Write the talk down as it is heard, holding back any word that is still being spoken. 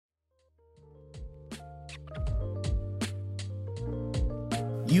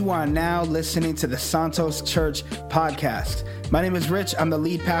You are now listening to the Santos Church podcast. My name is Rich. I'm the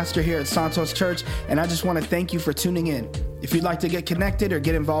lead pastor here at Santos Church, and I just want to thank you for tuning in. If you'd like to get connected or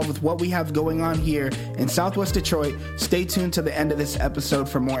get involved with what we have going on here in Southwest Detroit, stay tuned to the end of this episode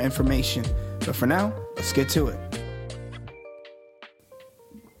for more information. But for now, let's get to it.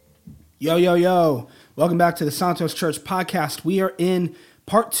 Yo. Welcome back to the Santos Church podcast. We are in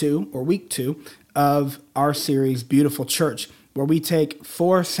part 2 or week 2 of our series, Beautiful Church, where we take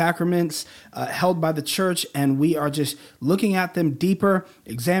 4 sacraments held by the church, and we are just looking at them deeper,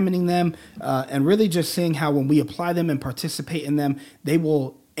 examining them, and really just seeing how when we apply them and participate in them, they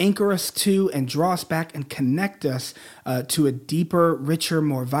will anchor us to and draw us back and connect us to a deeper, richer,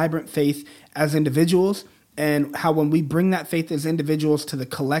 more vibrant faith as individuals. And how when we bring that faith as individuals to the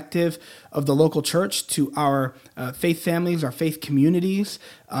collective of the local church, to our faith families, our faith communities,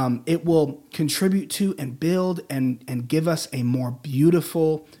 it will contribute to and build and give us a more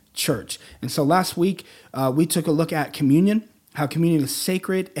beautiful church. And so last week, we took a look at communion, how communion is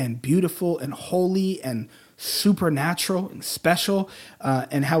sacred and beautiful and holy and supernatural and special,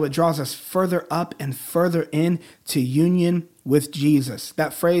 and how it draws us further up and further in to union with Jesus.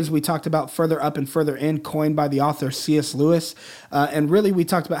 That phrase we talked about, further up and further in, coined by the author C.S. Lewis. And really we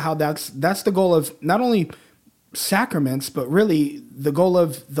talked about how that's the goal of not only sacraments, but really the goal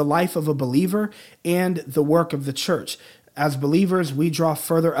of the life of a believer and the work of the church. As believers, we draw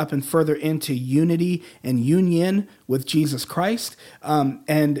further up and further into unity and union with Jesus Christ.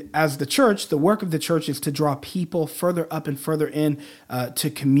 And as the church, the work of the church is to draw people further up and further in to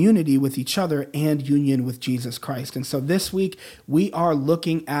community with each other and union with Jesus Christ. And so this week, we are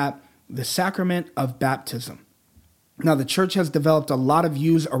looking at the sacrament of baptism. Now, the church has developed a lot of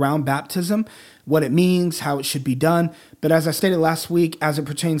views around baptism, what it means, how it should be done. But as I stated last week, as it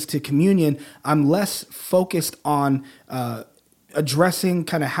pertains to communion, I'm less focused on addressing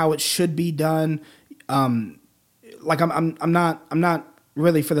kind of how it should be done. I'm not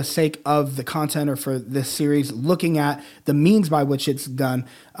really, for the sake of the content or for this series, looking at the means by which it's done,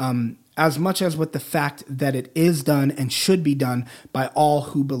 as much as with the fact that it is done and should be done by all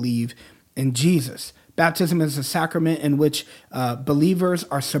who believe in Jesus. Baptism is a sacrament in which believers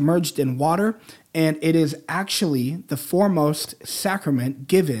are submerged in water, and it is actually the foremost sacrament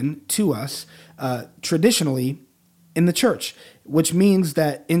given to us traditionally in the church, which means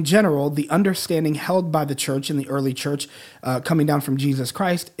that in general, the understanding held by the church in the early church coming down from Jesus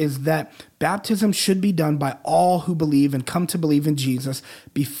Christ is that baptism should be done by all who believe and come to believe in Jesus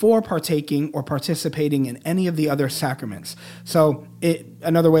before partaking or participating in any of the other sacraments. So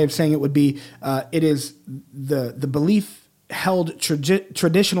another way of saying it would be it is the belief held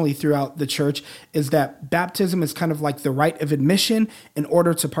traditionally throughout the church is that baptism is kind of like the rite of admission in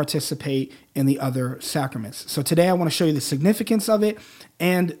order to participate in the other sacraments. So today I want to show you the significance of it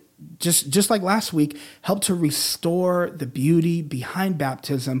and just like last week, help to restore the beauty behind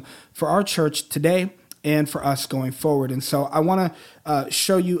baptism for our church today and for us going forward. And so I want to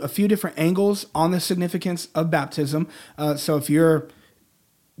show you a few different angles on the significance of baptism. So if you're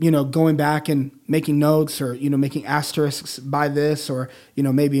going back and making notes or, making asterisks by this or,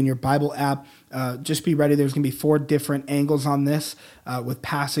 maybe in your Bible app, just be ready. There's going to be 4 different angles on this with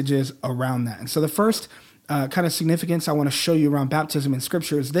passages around that. And so the first kind of significance I want to show you around baptism in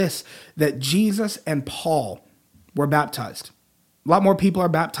Scripture is this, that Jesus and Paul were baptized. A lot more people are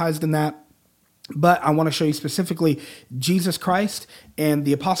baptized than that. But I want to show you specifically Jesus Christ and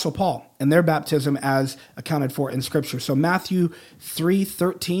the Apostle Paul and their baptism as accounted for in Scripture. So Matthew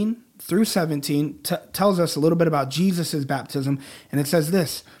 3:13 through 17 tells us a little bit about Jesus' baptism. And it says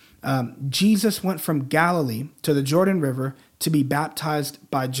this, Jesus went from Galilee to the Jordan River to be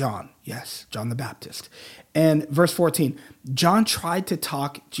baptized by John. Yes, John the Baptist. And verse 14, John tried to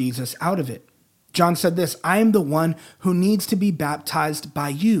talk Jesus out of it. John said this, I am the one who needs to be baptized by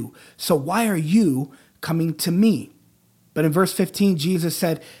you. So why are you coming to me? But in verse 15, Jesus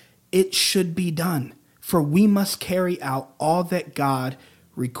said, it should be done, for we must carry out all that God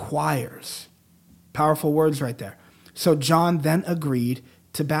requires. Powerful words right there. So John then agreed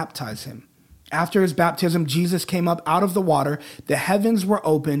to baptize him. After his baptism, Jesus came up out of the water, the heavens were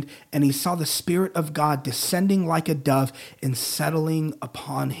opened, and he saw the Spirit of God descending like a dove and settling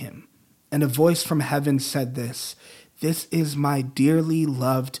upon him. And a voice from heaven said this is my dearly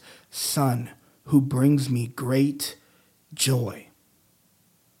loved Son who brings me great joy.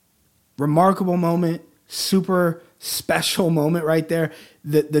 Remarkable moment, super special moment right there.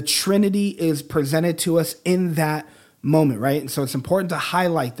 The Trinity is presented to us in that moment, right? And so it's important to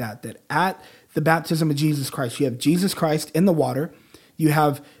highlight that at the baptism of Jesus Christ, you have Jesus Christ in the water, You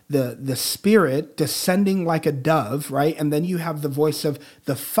have the Spirit descending like a dove, right? And then you have the voice of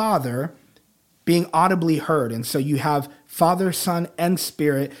the Father being audibly heard. And so you have Father, Son, and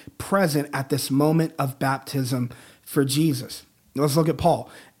Spirit present at this moment of baptism for Jesus. Let's look at Paul.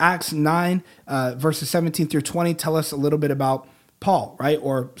 Acts 9, verses 17 through 20 tell us a little bit about Paul, right?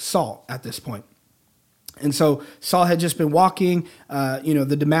 Or Saul at this point. And so Saul had just been walking,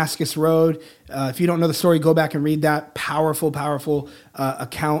 the Damascus Road. If you don't know the story, go back and read that powerful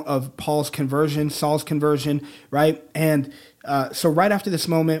account of Paul's conversion, Saul's conversion, right? And so right after this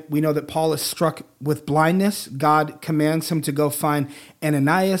moment, we know that Paul is struck with blindness. God commands him to go find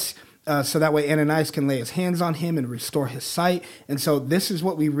Ananias, so that way Ananias can lay his hands on him and restore his sight. And so this is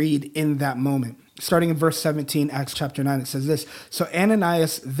what we read in that moment. Starting in verse 17, Acts chapter 9, it says this. So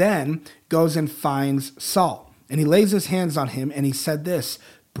Ananias then goes and finds Saul, and he lays his hands on him, and he said this,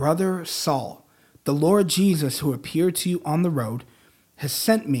 Brother Saul, the Lord Jesus, who appeared to you on the road, has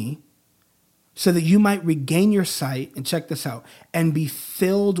sent me so that you might regain your sight, and check this out, and be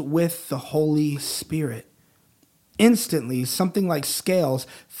filled with the Holy Spirit. Instantly, something like scales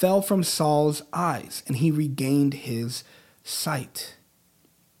fell from Saul's eyes, and he regained his sight.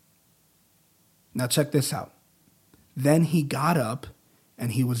 Now check this out. Then he got up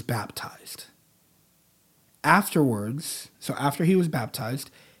and he was baptized. Afterwards, so after he was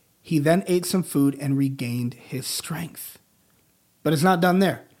baptized, he then ate some food and regained his strength. But it's not done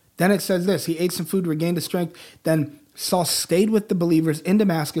there. Then it says this, he ate some food, regained his strength. Then Saul stayed with the believers in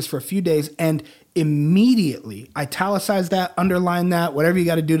Damascus for a few days, and immediately, italicize that, underline that, whatever you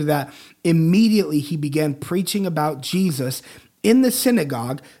got to do to that, immediately he began preaching about Jesus in the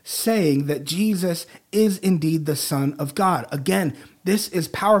synagogue, saying that Jesus is indeed the Son of God. Again, this is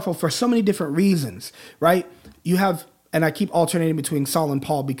powerful for so many different reasons, right? You have, and I keep alternating between Saul and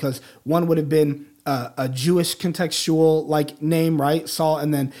Paul because one would have been a Jewish contextual like name, right? Saul,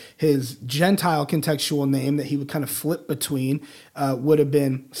 and then his Gentile contextual name that he would kind of flip between would have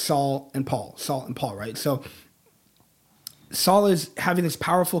been Saul and Paul, right? So Saul is having this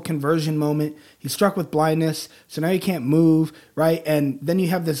powerful conversion moment. He's struck with blindness, so now he can't move, right? And then you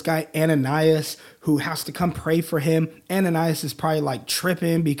have this guy, Ananias, who has to come pray for him. Ananias is probably like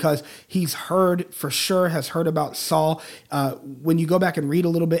tripping because he's has heard about Saul. When you go back and read a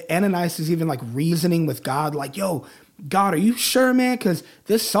little bit, Ananias is even like reasoning with God, like, yo, God, are you sure, man? Because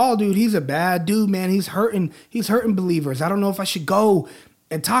this Saul dude, he's a bad dude, man. He's hurting believers. I don't know if I should go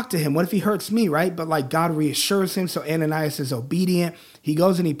and talk to him. What if he hurts me, right? But like God reassures him, so Ananias is obedient. He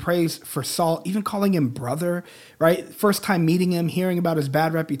goes and he prays for Saul, even calling him brother, right? First time meeting him, hearing about his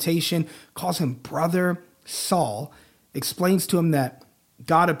bad reputation, calls him brother. Saul explains to him that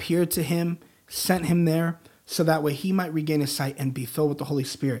God appeared to him, sent him there, so that way he might regain his sight and be filled with the Holy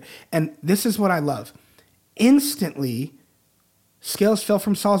Spirit. And this is what I love. Instantly, scales fell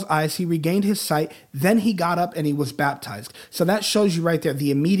from Saul's eyes. He regained his sight. Then he got up and he was baptized. So that shows you right there the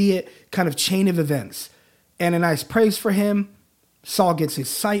immediate kind of chain of events. Ananias prays for him. Saul gets his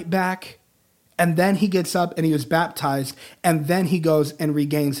sight back. And then he gets up and he was baptized. And then he goes and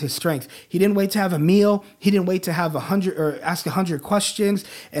regains his strength. He didn't wait to have a meal. He didn't wait to have ask 100 questions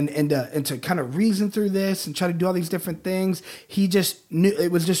and to kind of reason through this and try to do all these different things. He just knew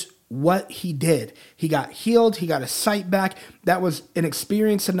it was just what he did. He got healed. He got his sight back. That was an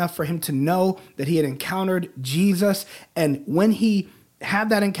experience enough for him to know that he had encountered Jesus. And when he had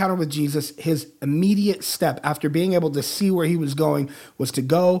that encounter with Jesus, his immediate step after being able to see where he was going was to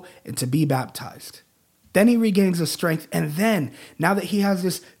go and to be baptized. Then he regains his strength. And then now that he has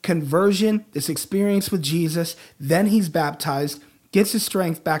this conversion, this experience with Jesus, then he's baptized, gets his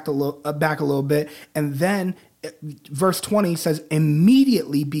strength back a little bit. And then verse 20 says,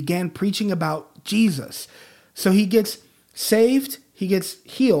 immediately began preaching about Jesus. So he gets saved, he gets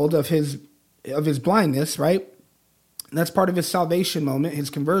healed of his blindness, right? And that's part of his salvation moment,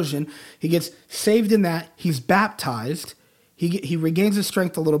 his conversion. He gets saved in that, he's baptized, he regains his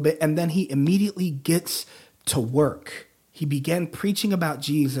strength a little bit, and then he immediately gets to work. He began preaching about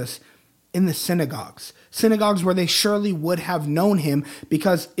Jesus in the synagogues where they surely would have known him,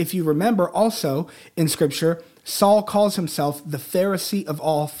 because if you remember also in scripture, Saul calls himself the Pharisee of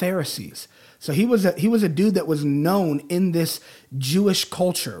all Pharisees. So he was a dude that was known in this Jewish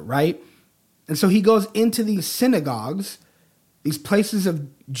culture, right? And so he goes into these synagogues, these places of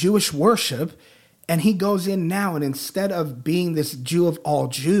Jewish worship, and he goes in now, and instead of being this Jew of all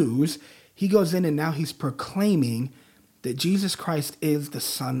Jews, he goes in and now he's proclaiming that Jesus Christ is the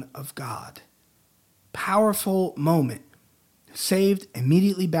Son of God. Powerful moment. Saved,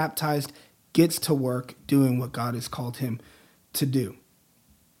 immediately baptized, gets to work doing what God has called him to do.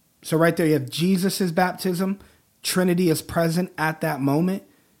 So right there you have Jesus' baptism, Trinity is present at that moment.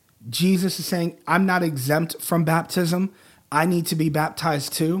 Jesus is saying, I'm not exempt from baptism. I need to be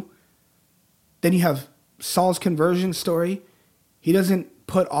baptized too. Then you have Saul's conversion story. He doesn't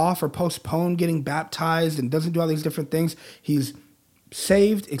put off or postpone getting baptized and doesn't do all these different things. He's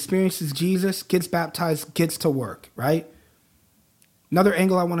saved, experiences Jesus, gets baptized, gets to work, right? Another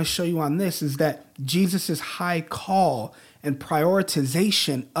angle I want to show you on this is that Jesus' high call and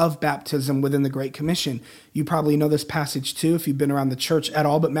prioritization of baptism within the Great Commission. You probably know this passage too if you've been around the church at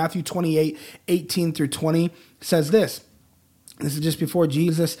all, but Matthew 28:18-20 says this. This is just before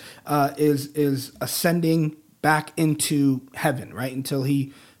Jesus is ascending back into heaven, right? Until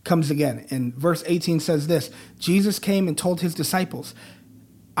he comes again. And verse 18 says this, Jesus came and told his disciples,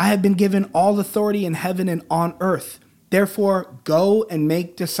 I have been given all authority in heaven and on earth. Therefore, go and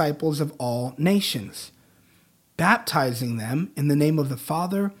make disciples of all nations, baptizing them in the name of the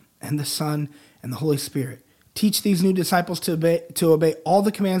Father and the Son and the Holy Spirit. Teach these new disciples to obey all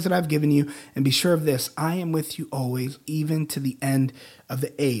the commands that I've given you, and be sure of this, I am with you always, even to the end of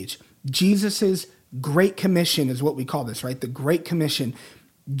the age. Jesus's Great Commission is what we call this, right? The Great Commission.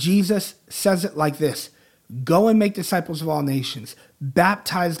 Jesus says it like this, go and make disciples of all nations,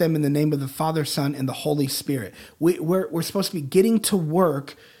 baptize them in the name of the Father, Son, and the Holy Spirit. We're supposed to be getting to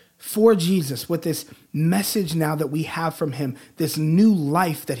work for Jesus with this message now that we have from him, this new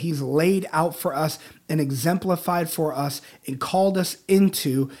life that he's laid out for us and exemplified for us and called us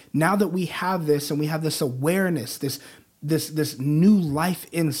into. Now that we have this and we have this awareness, this new life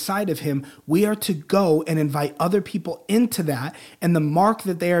inside of him, we are to go and invite other people into that. And the mark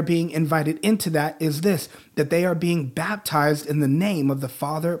that they are being invited into that is this, that they are being baptized in the name of the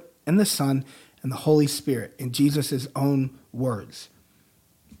Father and the Son and the Holy Spirit, in Jesus' own words.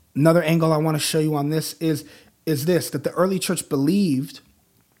 Another angle I want to show you on this is this, that the early church believed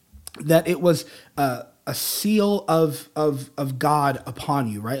that it was a seal of God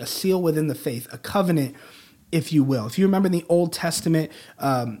upon you, right? A seal within the faith, a covenant, if you will. If you remember in the Old Testament,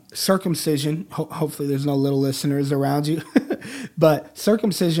 circumcision, hopefully there's no little listeners around you, but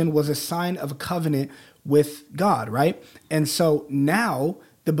circumcision was a sign of a covenant with God, right? And so now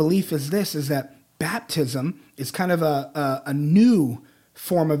the belief is this, is that baptism is kind of a new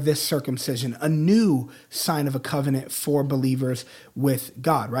form of this circumcision, a new sign of a covenant for believers with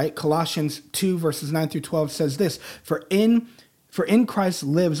God, right? Colossians 2 verses 9-12 says this, For in Christ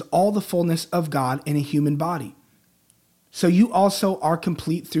lives all the fullness of God in a human body. So you also are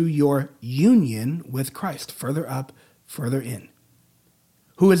complete through your union with Christ, further up, further in,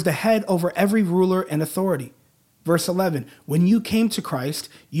 who is the head over every ruler and authority. Verse 11, when you came to Christ,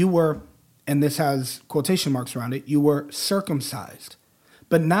 you were, and this has quotation marks around it, you were circumcised,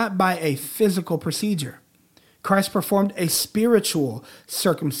 but not by a physical procedure. Christ performed a spiritual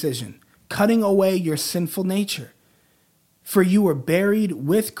circumcision, cutting away your sinful nature. For you were buried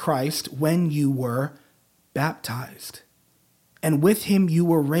with Christ when you were baptized. And with him you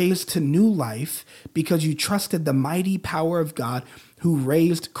were raised to new life because you trusted the mighty power of God who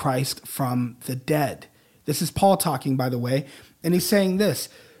raised Christ from the dead. This is Paul talking, by the way, and he's saying this,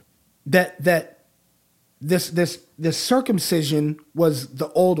 that this circumcision was the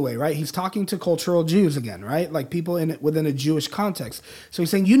old way, right? He's talking to cultural Jews again, right? Like people within a Jewish context. So he's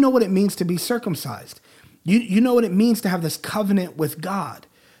saying, you know what it means to be circumcised. You know what it means to have this covenant with God.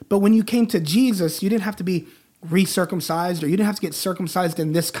 But when you came to Jesus, you didn't have to be recircumcised, or you didn't have to get circumcised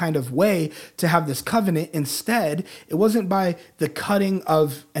in this kind of way to have this covenant. Instead, it wasn't by the cutting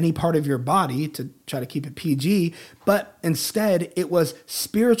of any part of your body, to try to keep it PG, but instead it was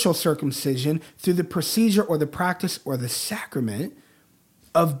spiritual circumcision through the procedure or the practice or the sacrament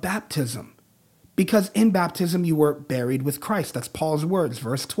of baptism. Because in baptism you were buried with Christ. That's Paul's words,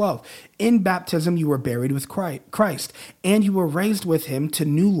 verse 12. In baptism you were buried with Christ, and you were raised with him to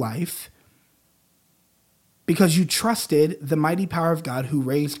new life because you trusted the mighty power of God who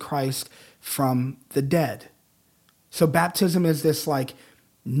raised Christ from the dead. So baptism is this like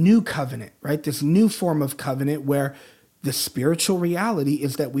new covenant, right? This new form of covenant where the spiritual reality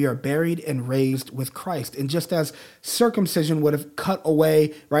is that we are buried and raised with Christ. And just as circumcision would have cut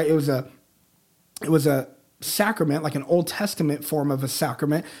away, right? It was a sacrament, like an Old Testament form of a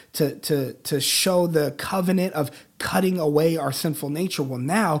sacrament to show the covenant of cutting away our sinful nature. Well,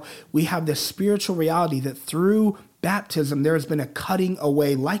 now we have this spiritual reality that through baptism, there has been a cutting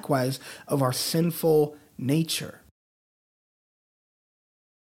away likewise of our sinful nature.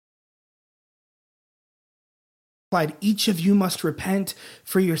 Each of you must repent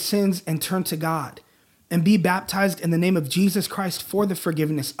for your sins and turn to God and be baptized in the name of Jesus Christ for the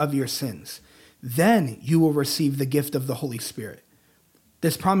forgiveness of your sins. Then you will receive the gift of the Holy Spirit.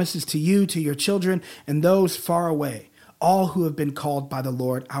 This promise is to you, to your children, and those far away, all who have been called by the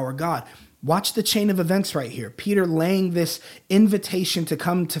Lord our God. Watch the chain of events right here. Peter laying this invitation to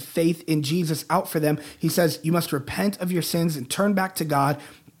come to faith in Jesus out for them. He says, you must repent of your sins and turn back to God.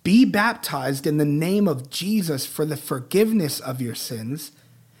 Be baptized in the name of Jesus for the forgiveness of your sins.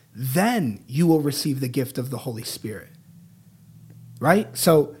 Then you will receive the gift of the Holy Spirit. Right?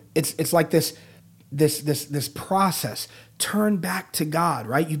 So it's like this process. Turn back to God,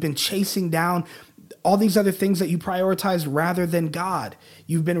 right? You've been chasing down all these other things that you prioritize rather than God.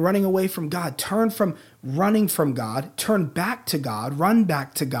 You've been running away from God. Turn from running from God, turn back to God, run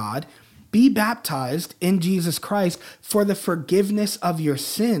back to God, be baptized in Jesus Christ for the forgiveness of your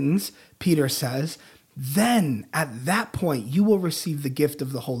sins, Peter says. Then at that point, you will receive the gift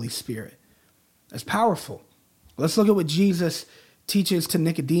of the Holy Spirit. That's powerful. Let's look at what Jesus teaches to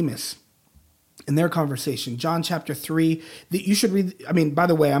Nicodemus in their conversation. John chapter 3, that you should read. I mean, by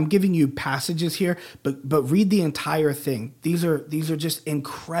the way, I'm giving you passages here, but read the entire thing. These are just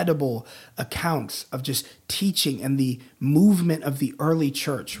incredible accounts of just teaching and the movement of the early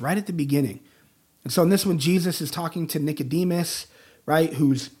church right at the beginning. And so in this one, Jesus is talking to Nicodemus, right,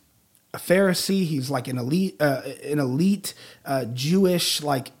 who's a Pharisee. He's like an elite Jewish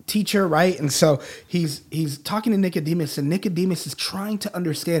like teacher, right? And so he's talking to Nicodemus, and Nicodemus is trying to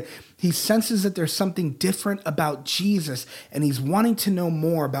understand. He senses that there's something different about Jesus, and he's wanting to know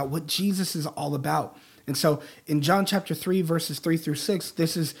more about what Jesus is all about. And so in John chapter 3, verses 3 through 6,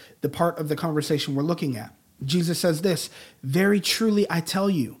 this is the part of the conversation we're looking at. Jesus says this, "Very truly I tell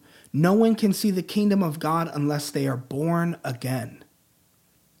you, no one can see the kingdom of God unless they are born again."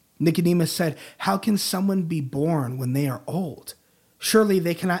 Nicodemus said, "How can someone be born when they are old? Surely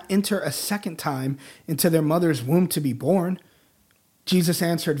they cannot enter a second time into their mother's womb to be born." Jesus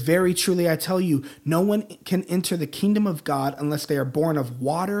answered, "Very truly I tell you, no one can enter the kingdom of God unless they are born of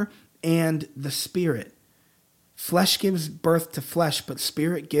water and the Spirit. Flesh gives birth to flesh, but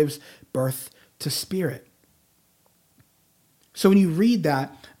Spirit gives birth to spirit." So when you read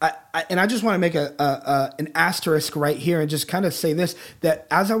that, I just want to make an asterisk right here and just kind of say this, that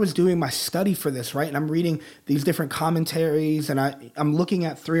as I was doing my study for this, right, and I'm reading these different commentaries, and I'm looking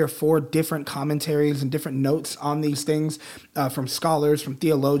at 3 or 4 different commentaries and different notes on these things from scholars, from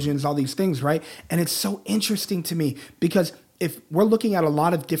theologians, all these things, right? And it's so interesting to me because if we're looking at a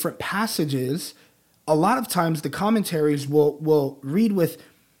lot of different passages, a lot of times the commentaries will read with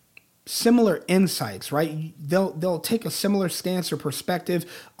similar insights, right? They'll take a similar stance or perspective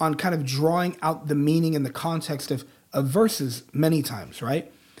on kind of drawing out the meaning and the context of verses many times,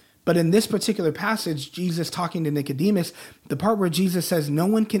 right? But in this particular passage, Jesus talking to Nicodemus, the part where Jesus says, no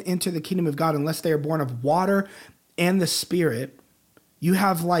one can enter the kingdom of God unless they are born of water and the Spirit, you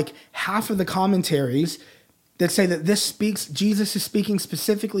have like half of the commentaries that say that Jesus is speaking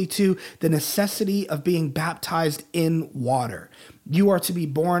specifically to the necessity of being baptized in water. You are to be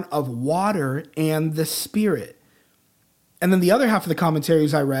born of water and the Spirit. And then the other half of the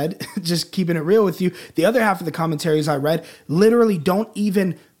commentaries I read, just keeping it real with you, the other half of the commentaries I read literally don't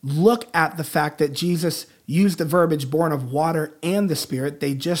even look at the fact that Jesus used the verbiage born of water and the Spirit.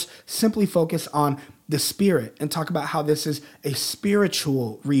 They just simply focus on the Spirit and talk about how this is a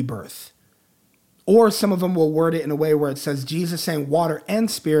spiritual rebirth. Or some of them will word it in a way where it says Jesus saying water and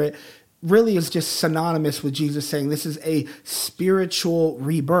Spirit really is just synonymous with Jesus saying this is a spiritual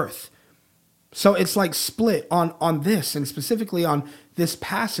rebirth. So it's like split on this, and specifically on this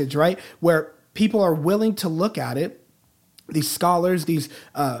passage, right? Where people are willing to look at it, these scholars, these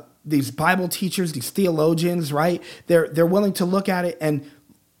Bible teachers, these theologians, right? They're willing to look at it and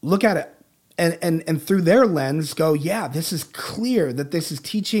through their lens go, yeah, this is clear that this is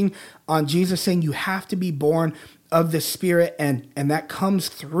teaching on Jesus saying you have to be born of the Spirit, and that comes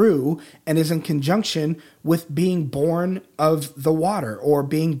through and is in conjunction with being born of the water or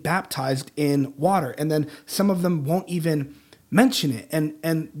being baptized in water. And then some of them won't even mention it.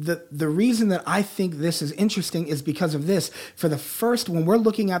 And the reason that I think this is interesting is because of this. For the first, when we're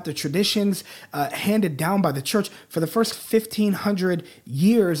looking at the traditions handed down by the church, for the first 1,500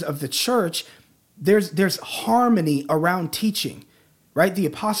 years of the church, there's harmony around teaching, right? The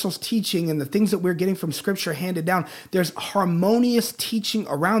apostles' teaching and the things that we're getting from Scripture handed down, there's harmonious teaching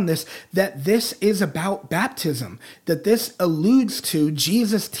around this, that this is about baptism, that this alludes to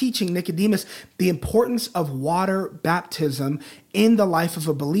Jesus teaching Nicodemus the importance of water baptism in the life of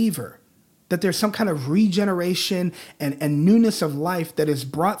a believer, that there's some kind of regeneration and newness of life that is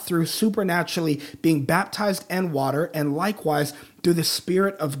brought through supernaturally being baptized in water, and likewise through the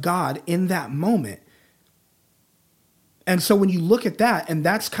Spirit of God in that moment. And so when you look at that, and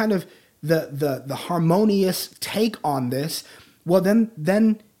that's kind of the harmonious take on this, Well,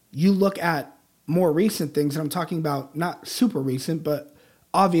 then you look at more recent things, and I'm talking about not super recent, but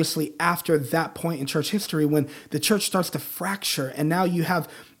obviously after that point in church history when the church starts to fracture, and now you have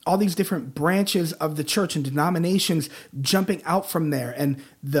all these different branches of the church and denominations jumping out from there, and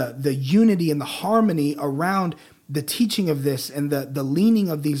the unity and the harmony around the teaching of this and the leaning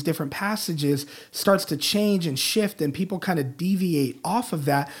of these different passages starts to change and shift, and people kind of deviate off of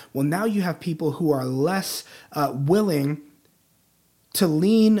that. Well, now you have people who are less willing to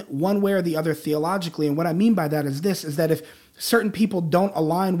lean one way or the other theologically. And what I mean by that is this, is that if certain people don't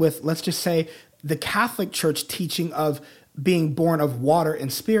align with, let's just say, the Catholic Church teaching of being born of water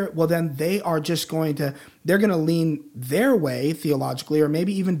and spirit, well, then they're going to lean their way theologically, or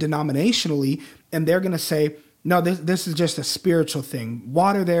maybe even denominationally, and they're going to say, no, this is just a spiritual thing.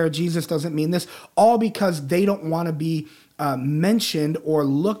 Water there, Jesus doesn't mean this, all because they don't want to be mentioned or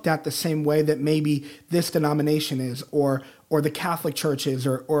looked at the same way that maybe this denomination is, or the Catholic Church is,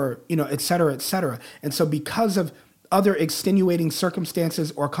 or et cetera, et cetera. And so because of other extenuating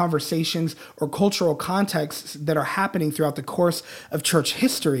circumstances or conversations or cultural contexts that are happening throughout the course of church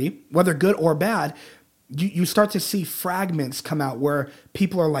history, whether good or bad, you start to see fragments come out where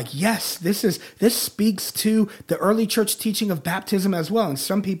people are like, yes, this speaks to the early church teaching of baptism as well. And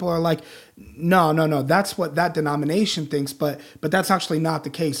some people are like, no, that's what that denomination thinks, but that's actually not the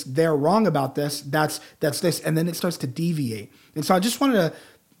case. They're wrong about this. That's this. And then it starts to deviate. And so I just wanted to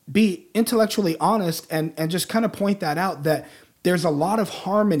be intellectually honest and just kind of point that out, that there's a lot of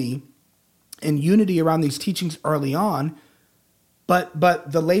harmony and unity around these teachings early on.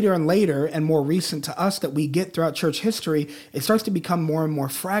 But the later and later and more recent to us that we get throughout church history, it starts to become more and more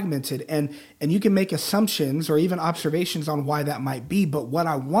fragmented. And you can make assumptions or even observations on why that might be. But what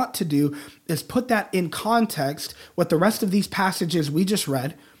I want to do is put that in context with the rest of these passages we just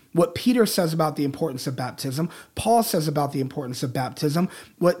read, what Peter says about the importance of baptism, Paul says about the importance of baptism,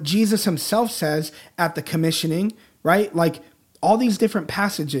 what Jesus himself says at the commissioning, right? Like all these different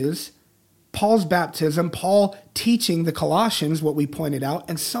passages, Paul's baptism, Paul teaching the Colossians, what we pointed out,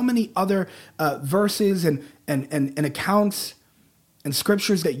 and so many other verses and accounts and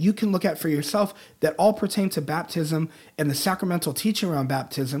scriptures that you can look at for yourself that all pertain to baptism and the sacramental teaching around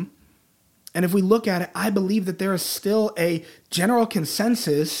baptism. And if we look at it, I believe that there is still a general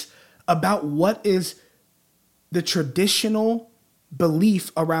consensus about what is the traditional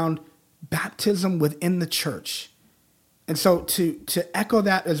belief around baptism within the church. And so to echo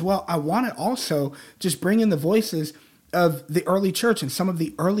that as well, I want to also just bring in the voices of the early church and some of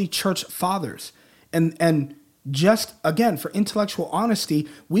the early church fathers. And just, again, for intellectual honesty,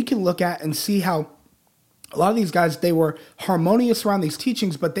 we can look at and see how a lot of these guys, they were harmonious around these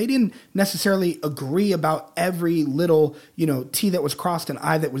teachings, but they didn't necessarily agree about every little, T that was crossed and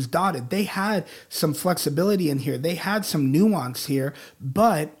I that was dotted. They had some flexibility in here. They had some nuance here,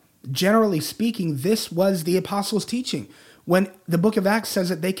 but generally speaking, this was the apostles' teaching. When the book of Acts says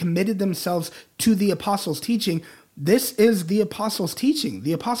that they committed themselves to the apostles' teaching, this is the apostles' teaching.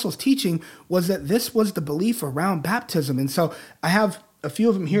 The apostles' teaching was that this was the belief around baptism. And so I have a few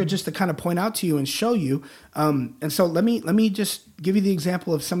of them here just to kind of point out to you and show you. And so let me just give you the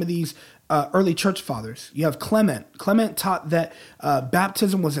example of some of these early church fathers. You have Clement. Clement taught that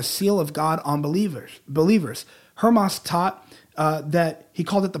baptism was a seal of God on believers. Hermas taught that he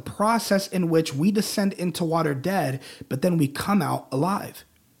called it the process in which we descend into water dead, but then we come out alive.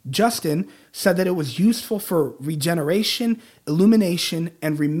 Justin said that it was useful for regeneration, illumination,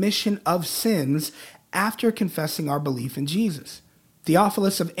 and remission of sins after confessing our belief in Jesus.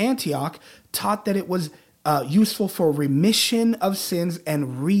 Theophilus of Antioch taught that it was useful for remission of sins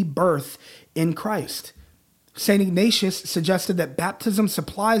and rebirth in Christ. St. Ignatius suggested that baptism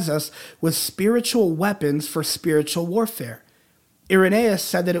supplies us with spiritual weapons for spiritual warfare. Irenaeus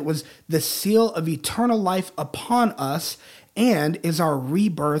said that it was the seal of eternal life upon us and is our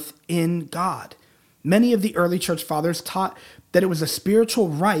rebirth in God. Many of the early church fathers taught that it was a spiritual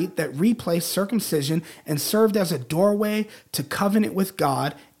rite that replaced circumcision and served as a doorway to covenant with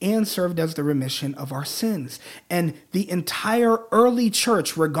God and served as the remission of our sins. And the entire early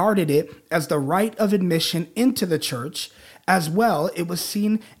church regarded it as the rite of admission into the church. As well, it was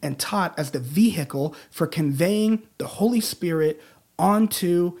seen and taught as the vehicle for conveying the Holy Spirit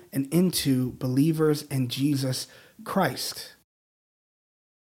onto and into believers in Jesus Christ.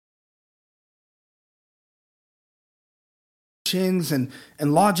 And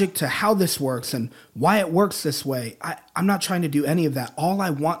logic to how this works and why it works this way. I'm not trying to do any of that. All I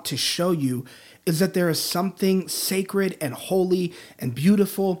want to show you is that there is something sacred and holy and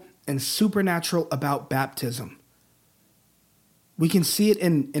beautiful and supernatural about baptism. We can see it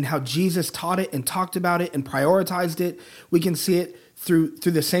in how Jesus taught it and talked about it and prioritized it. We can see it through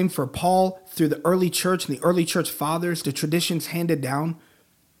the same for Paul, through the early church and the early church fathers, the traditions handed down.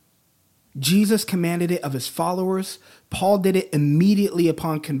 Jesus commanded it of his followers. Paul did it immediately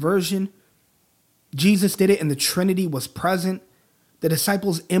upon conversion. Jesus did it and the Trinity was present. The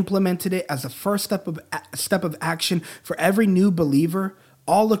disciples implemented it as the first step of action for every new believer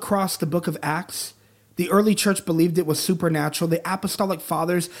all across the book of Acts. The early church believed it was supernatural. The apostolic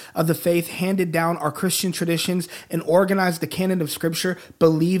fathers of the faith handed down our Christian traditions and organized the canon of Scripture,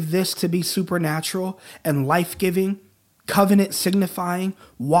 believed this to be supernatural and life-giving, covenant signifying,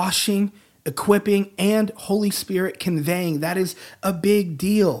 washing, equipping, and Holy Spirit conveying. That is a big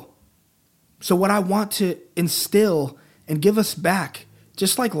deal. So what I want to instill and give us back,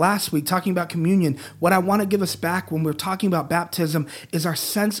 just like last week talking about communion, what I want to give us back when we're talking about baptism is our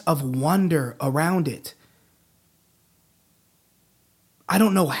sense of wonder around it. I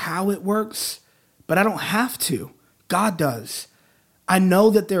don't know how it works, but I don't have to. God does. I know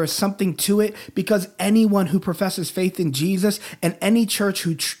that there is something to it because anyone who professes faith in Jesus and any church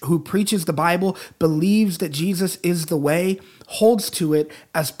who preaches the Bible, believes that Jesus is the way, holds to it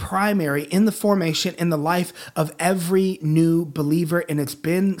as primary in the formation, in the life of every new believer. And it's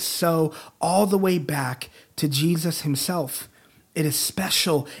been so all the way back to Jesus himself. It is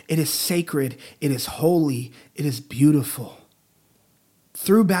special. It is sacred. It is holy. It is beautiful.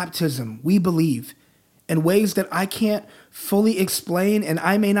 Through baptism, we believe in ways that I can't fully explain and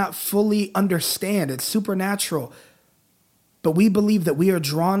I may not fully understand. It's supernatural. But we believe that we are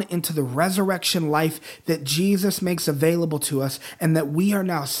drawn into the resurrection life that Jesus makes available to us, and that we are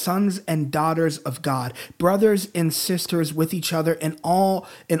now sons and daughters of God, brothers and sisters with each other, and all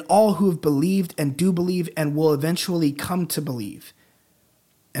who have believed and do believe and will eventually come to believe.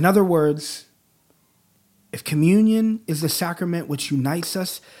 In other words, if communion is the sacrament which unites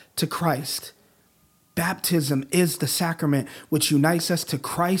us to Christ, baptism is the sacrament which unites us to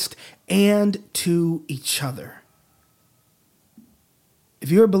Christ and to each other. If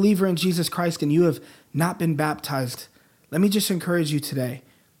you're a believer in Jesus Christ and you have not been baptized, let me just encourage you today,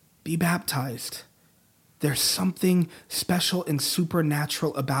 be baptized. There's something special and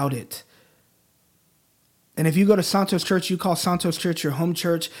supernatural about it. And if you go to Santos Church, you call Santos Church your home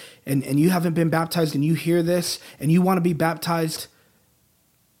church, and you haven't been baptized and you hear this and you want to be baptized,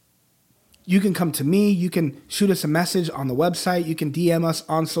 you can come to me. You can shoot us a message on the website. You can DM us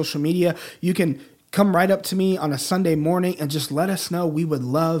on social media. You can come right up to me on a Sunday morning and just let us know. We would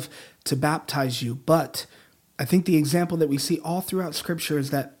love to baptize you. But I think the example that we see all throughout Scripture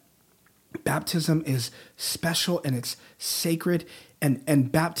is that baptism is special and it's sacred.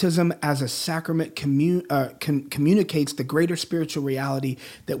 And baptism as a sacrament communicates the greater spiritual reality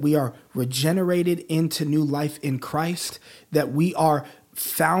that we are regenerated into new life in Christ, that we are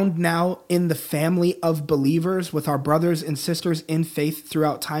found now in the family of believers with our brothers and sisters in faith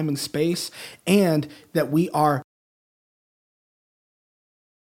throughout time and space, and that we are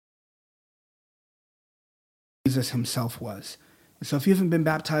Jesus himself was. And so if you haven't been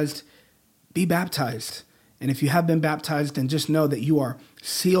baptized, be baptized. And if you have been baptized, then just know that you are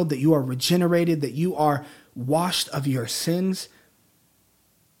sealed, that you are regenerated, that you are washed of your sins,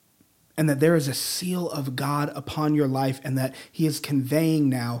 and that there is a seal of God upon your life, and that he is conveying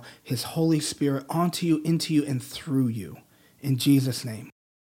now his Holy Spirit onto you, into you, and through you. In Jesus' name.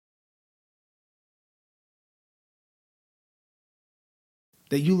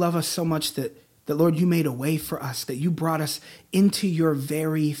 That you love us so much that Lord, you made a way for us, that you brought us into your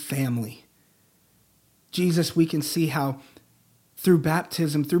very family. Jesus, we can see how through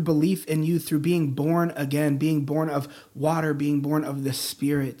baptism, through belief in you, through being born again, being born of water, being born of the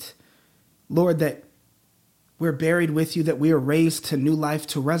Spirit, Lord, that we're buried with you, that we are raised to new life,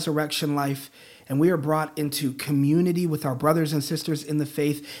 to resurrection life, and we are brought into community with our brothers and sisters in the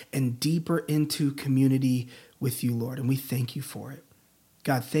faith and deeper into community with you, Lord. And we thank you for it.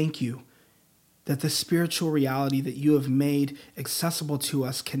 God, thank you that the spiritual reality that you have made accessible to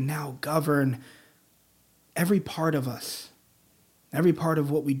us can now govern every part of us, every part of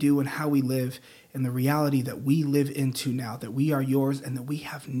what we do and how we live, and the reality that we live into now, that we are yours and that we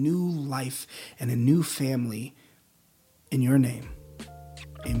have new life and a new family in your name.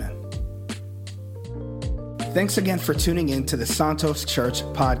 Amen. Thanks again for tuning in to the Santos Church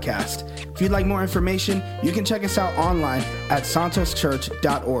podcast. If you'd like more information, you can check us out online at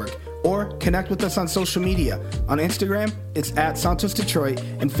santoschurch.org or connect with us on social media. On Instagram, it's at Santos Detroit,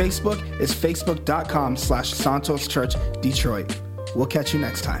 and Facebook is facebook.com/Santos Church Detroit. We'll catch you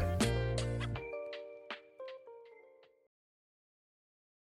next time.